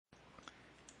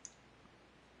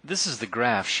This is the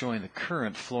graph showing the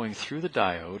current flowing through the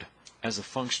diode as a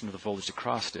function of the voltage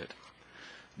across it.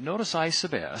 Notice I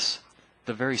sub S,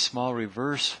 the very small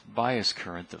reverse bias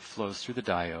current that flows through the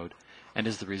diode and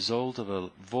is the result of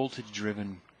a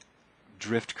voltage-driven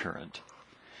drift current.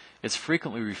 It's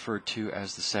frequently referred to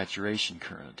as the saturation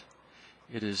current.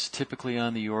 It is typically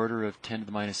on the order of 10 to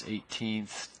the minus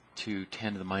 18th to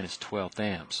 10 to the minus 12th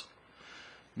amps.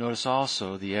 Notice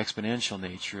also the exponential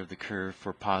nature of the curve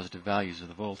for positive values of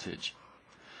the voltage.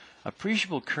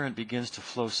 Appreciable current begins to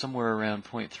flow somewhere around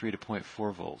 0.3 to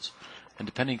 0.4 volts, and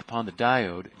depending upon the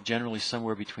diode, generally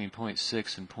somewhere between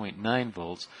 0.6 and 0.9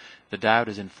 volts, the diode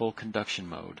is in full conduction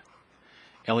mode.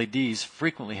 LEDs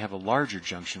frequently have a larger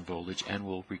junction voltage and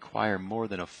will require more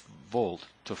than a volt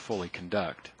to fully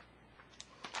conduct.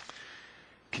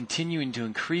 Continuing to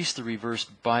increase the reverse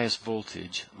bias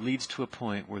voltage leads to a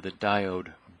point where the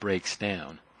diode breaks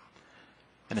down,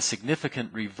 and a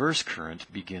significant reverse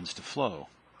current begins to flow.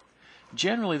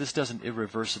 Generally, this doesn't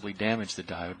irreversibly damage the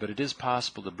diode, but it is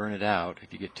possible to burn it out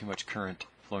if you get too much current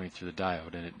flowing through the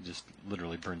diode, and it just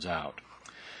literally burns out.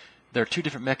 There are two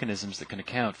different mechanisms that can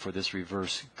account for this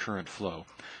reverse current flow.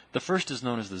 The first is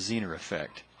known as the Zener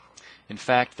Effect. In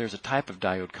fact, there's a type of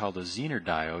diode called a Zener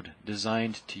diode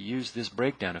designed to use this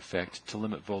breakdown effect to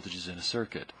limit voltages in a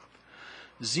circuit.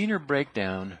 Zener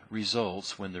breakdown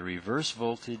results when the reverse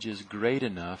voltage is great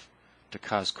enough to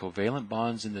cause covalent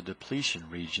bonds in the depletion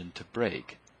region to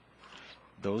break.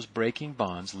 Those breaking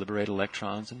bonds liberate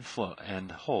electrons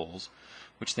and holes,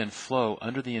 which then flow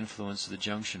under the influence of the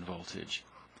junction voltage.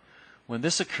 When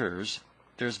this occurs,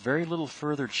 there's very little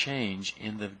further change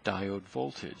in the diode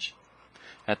voltage.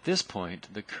 At this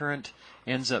point, the current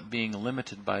ends up being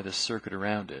limited by the circuit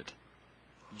around it.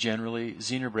 Generally,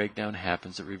 Zener breakdown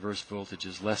happens at reverse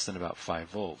voltages less than about 5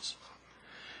 volts.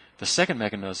 The second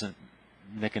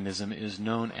mechanism is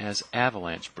known as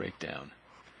Avalanche Breakdown.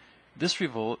 This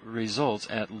results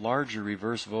at larger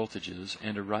reverse voltages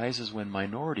and arises when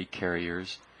minority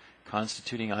carriers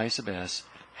constituting I sub S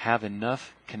have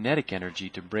enough kinetic energy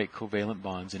to break covalent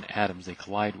bonds in atoms they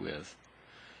collide with.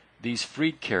 These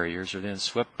freed carriers are then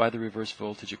swept by the reverse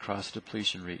voltage across the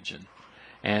depletion region,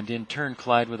 and in turn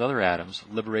collide with other atoms,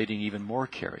 liberating even more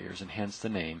carriers, and hence the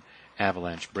name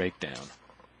Avalanche Breakdown.